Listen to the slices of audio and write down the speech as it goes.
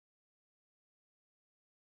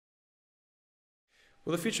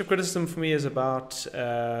Well, the future of criticism for me is about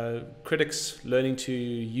critics learning to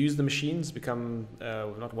use the machines, become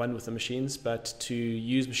not one with the machines, but to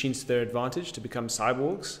use machines to their advantage, to become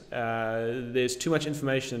cyborgs. There's too much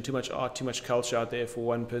information and too much art, too much culture out there for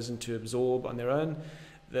one person to absorb on their own.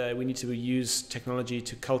 We need to use technology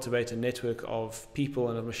to cultivate a network of people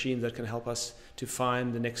and of machines that can help us to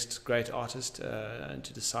find the next great artist and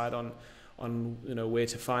to decide on where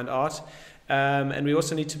to find art. And we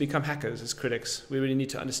also need to become hackers as critics. We really need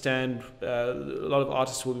to understand a lot of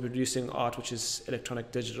artists will be producing art which is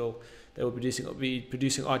electronic digital. They will be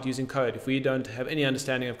producing art using code. If we don't have any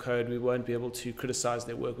understanding of code, we won't be able to criticize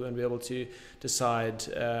their work. We won't be able to decide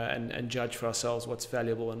and judge for ourselves what's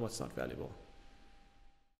valuable and what's not valuable.